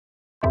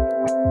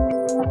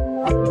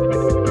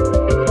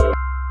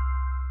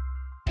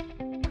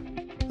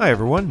Hi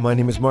everyone, my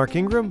name is Mark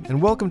Ingram,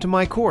 and welcome to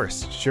my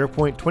course,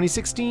 SharePoint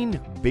 2016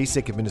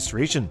 Basic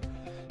Administration.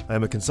 I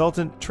am a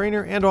consultant,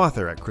 trainer, and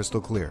author at Crystal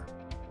Clear.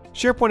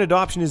 SharePoint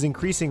adoption is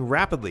increasing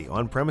rapidly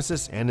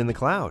on-premises and in the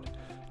cloud.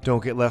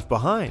 Don't get left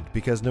behind,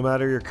 because no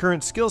matter your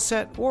current skill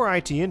set or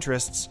IT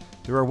interests,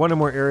 there are one or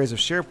more areas of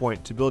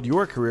SharePoint to build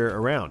your career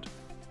around.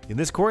 In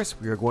this course,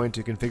 we are going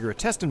to configure a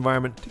test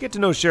environment to get to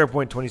know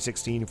SharePoint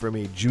 2016 from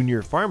a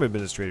junior farm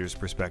administrator's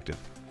perspective.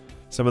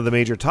 Some of the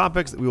major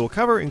topics that we will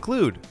cover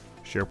include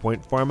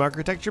SharePoint Farm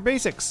Architecture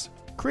Basics,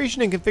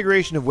 creation and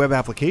configuration of web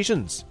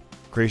applications,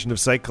 creation of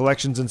site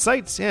collections and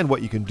sites and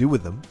what you can do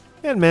with them,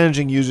 and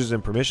managing users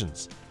and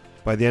permissions.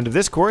 By the end of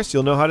this course,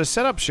 you'll know how to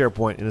set up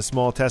SharePoint in a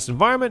small test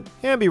environment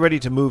and be ready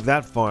to move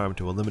that farm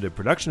to a limited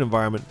production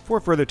environment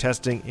for further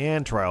testing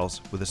and trials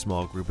with a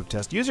small group of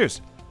test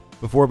users.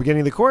 Before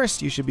beginning the course,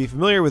 you should be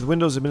familiar with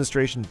Windows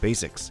Administration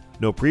Basics.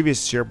 No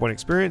previous SharePoint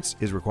experience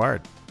is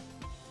required.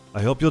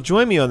 I hope you'll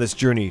join me on this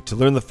journey to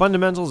learn the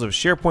fundamentals of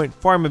SharePoint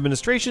Farm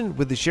Administration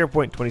with the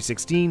SharePoint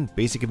 2016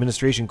 Basic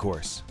Administration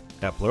course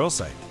at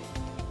Pluralsight.